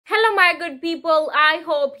my good people. I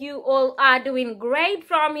hope you all are doing great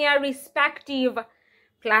from your respective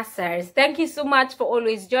places. Thank you so much for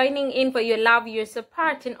always joining in, for your love, your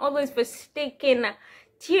support, and always for sticking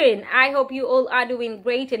tuned. I hope you all are doing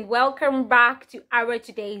great, and welcome back to our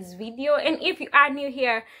today's video. And if you are new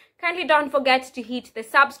here, kindly don't forget to hit the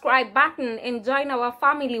subscribe button and join our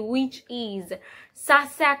family, which is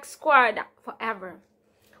Sussex Squad forever.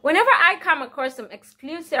 Whenever I come across some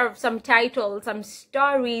exclusive, some titles, some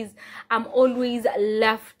stories, I'm always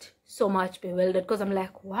left so much bewildered because I'm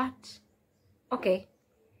like, what? Okay,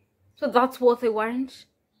 so that's what they want.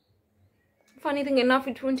 Funny thing enough,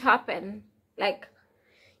 it won't happen. Like,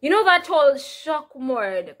 you know, that whole shock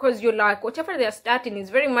mode, because you're like, whatever they're starting is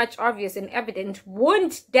very much obvious and evident,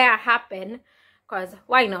 won't dare happen, because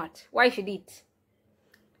why not? Why should it?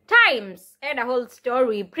 Times and a whole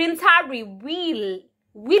story. Prince Harry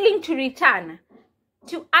willing to return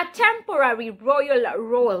to a temporary royal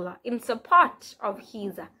role in support of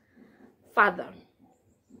his father.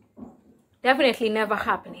 Definitely never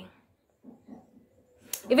happening.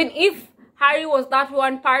 Even if Harry was that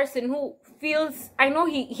one person who feels, I know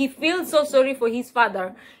he feels so sorry for his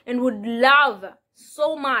father and would love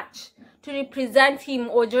so much to represent him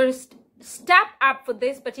or just step up for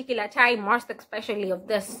this particular time, most especially of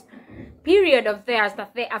this period of theirs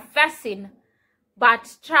that they are facing.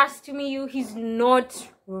 But trust me, he's not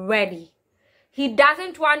ready. He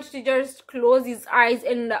doesn't want to just close his eyes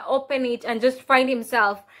and open it and just find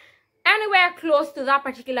himself anywhere close to that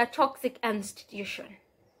particular toxic institution.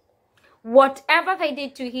 Whatever they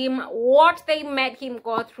did to him, what they made him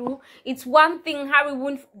go through, it's one thing Harry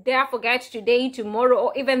won't dare forget today, tomorrow,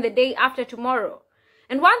 or even the day after tomorrow.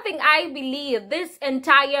 And one thing I believe, this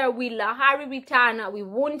entire will Harry return, we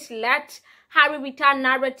won't let Harry return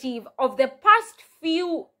narrative of the past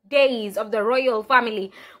few days of the royal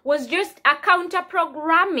family was just a counter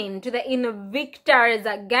programming to the Invictus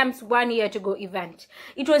Games 1 year to go event.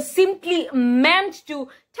 It was simply meant to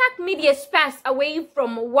take media space away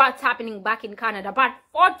from what's happening back in Canada, but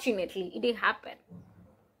fortunately it didn't happen.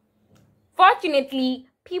 Fortunately,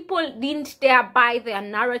 people didn't dare buy their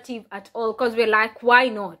narrative at all, because we're like, why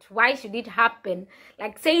not? Why should it happen?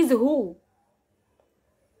 Like, says who?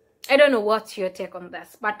 I don't know what's your take on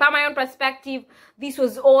this, but from my own perspective, this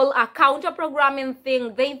was all a counter-programming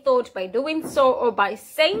thing. They thought by doing so or by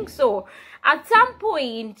saying so, at some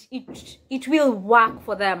point, it will work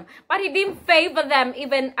for them. But it didn't favor them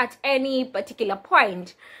even at any particular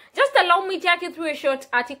point. Just allow me to take you through a short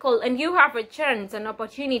article, and you have a chance, an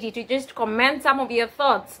opportunity to just comment some of your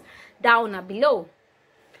thoughts down below.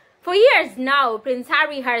 For years now, Prince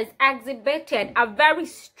Harry has exhibited a very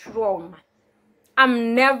strong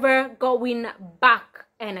I'm never going back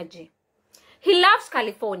energy. He loves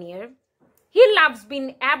California. He loves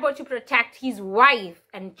being able to protect his wife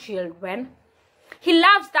and children. He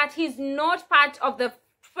loves that he's not part of the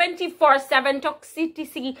 24/7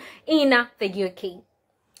 toxicity in the UK.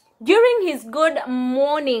 During his Good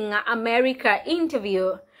Morning America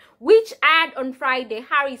interview, which aired on Friday,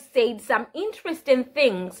 Harry said some interesting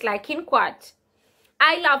things, like, in quote,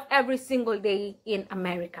 "I love every single day in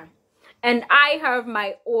America, and I have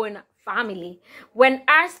my own family." When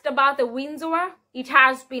asked about the Windsor, it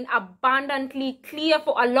has been abundantly clear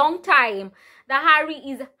for a long time that Harry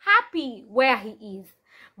is happy where he is.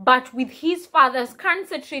 But with his father's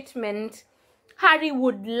cancer treatment, Harry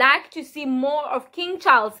would like to see more of King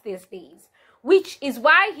Charles these days, which is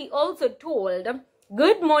why he also told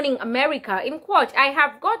Good Morning America, in quote, "I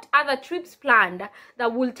have got other trips planned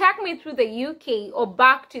that will take me through the UK or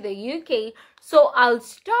back to the UK, so I'll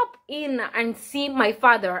stop in and see my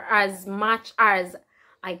father as much as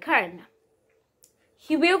I can."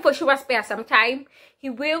 He will for sure spare some time. He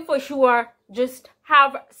will for sure just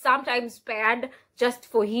have some time spared just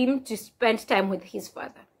for him to spend time with his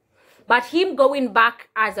father. But him going back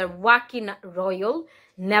as a working royal,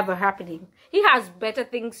 never happening. He has better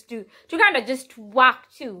things to kind of just work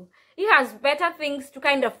to. He has better things to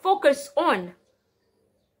kind of focus on,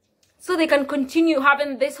 so they can continue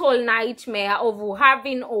having this whole nightmare of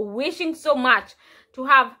having or wishing so much to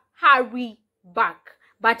have Harry back.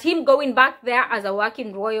 But him going back there as a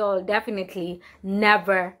working royal, definitely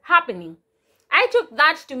never happening. I took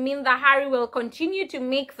that to mean that Harry will continue to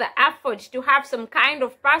make the effort to have some kind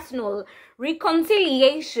of personal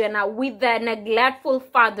reconciliation with the neglectful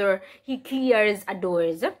father he clearly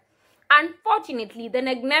adores. Unfortunately, the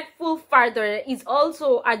neglectful father is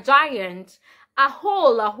also a giant, a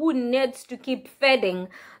hole who needs to keep feeding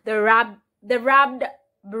the rabid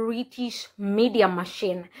British media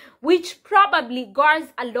machine, which probably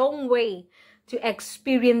goes a long way to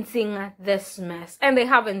experiencing this mess, and they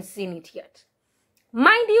haven't seen it yet.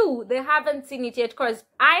 Mind you, they haven't seen it yet, because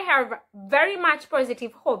I have very much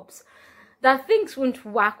positive hopes that things won't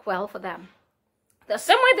work well for them. The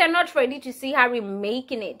same way they're not ready to see Harry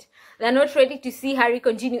making it. They're not ready to see Harry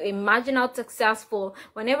continue imagine out successful.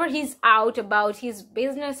 Whenever he's out about his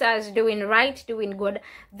business as doing right, doing good,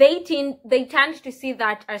 they tend to see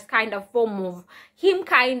that as kind of form of him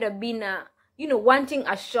kind of being wanting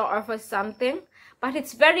a show off or something. But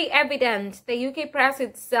it's very evident the UK press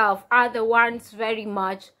itself are the ones very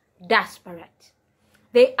much desperate.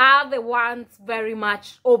 They are the ones very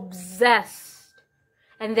much obsessed.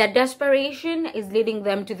 And their desperation is leading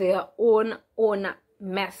them to their own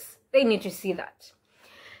mess. They need to see that.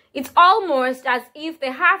 It's almost as if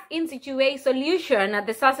the half-in-situ solution that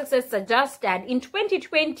the Sussexes suggested in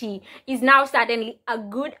 2020 is now suddenly a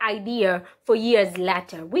good idea for years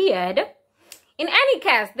later. Weird. In any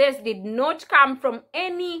case, this did not come from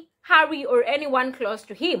any Harry or anyone close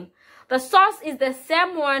to him. The source is the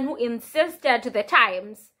same one who insisted to the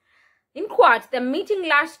Times, in quote, the meeting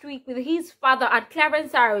last week with his father at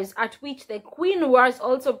Clarence House, at which the Queen was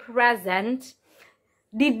also present,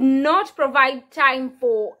 did not provide time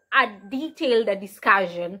for a detailed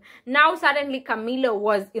discussion. Now suddenly Camilla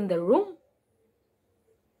was in the room.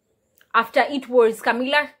 After it was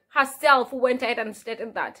Camilla herself who went ahead and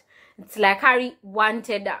stated that. It's like Harry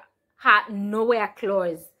wanted her nowhere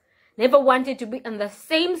close. Never wanted to be in the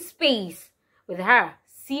same space with her.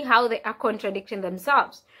 See how they are contradicting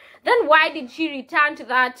themselves. Then why did she return to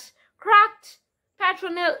that cracked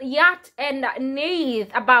Petronel yacht and Nath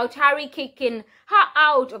about Harry kicking her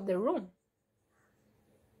out of the room?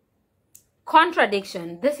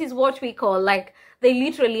 Contradiction. This is what we call, like, they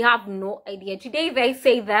literally have no idea. Today they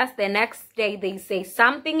say this, the next day they say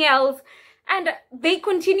something else, and they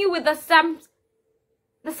continue with the same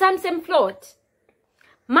float.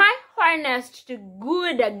 My honest to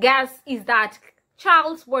good guess is that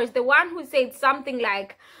Charles was the one who said something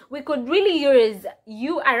like, we could really use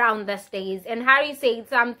you around the days. And Harry said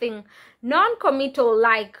something non-committal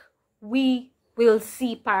like, we will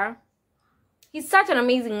see, Per. He's such an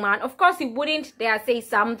amazing man. Of course, he wouldn't dare say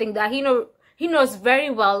something that he knows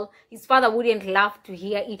very well his father wouldn't love to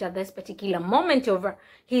hear it at this particular moment of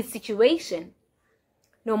his situation.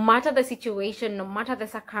 No matter the situation, no matter the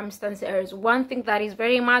circumstances, one thing that is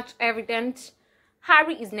very much evident,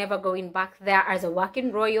 Harry is never going back there as a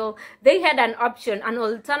working royal. They had an option, an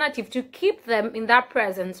alternative to keep them in their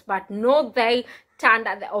presence, but no, they turned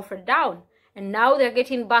the offer down. And now they're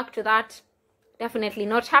getting back to that. Definitely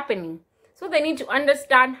not happening. So they need to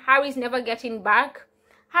understand Harry's never getting back.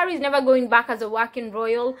 Harry's never going back as a working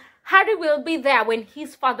royal. Harry will be there when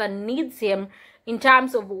his father needs him in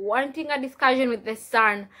terms of wanting a discussion with the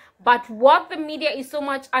son. But what the media is so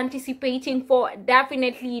much anticipating for,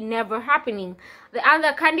 definitely never happening. The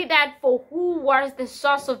other candidate for who was the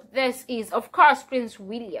source of this is, of course, Prince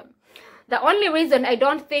William. The only reason I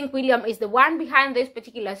don't think William is the one behind this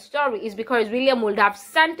particular story is because William would have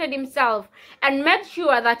centered himself and made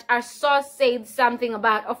sure that our source said something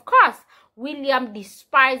about, of course, William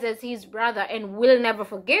despises his brother and will never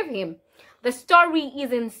forgive him. The story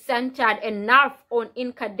isn't centered enough on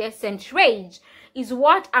incandescent rage, is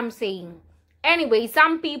what I'm saying. Anyway,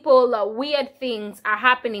 some people, weird things are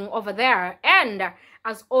happening over there. And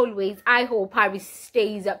as always, I hope Harry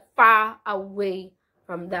stays far away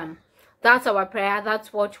from them. That's our prayer.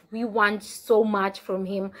 That's what we want so much from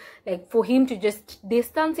him. Like, for him to just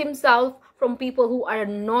distance himself from people who are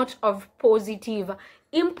not of positive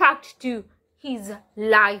impact to his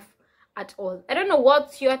life at all. I don't know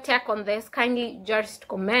what's your take on this. Kindly just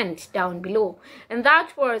comment down below. And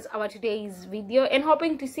that was our today's video, and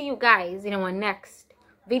hoping to see you guys in our next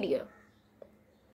video.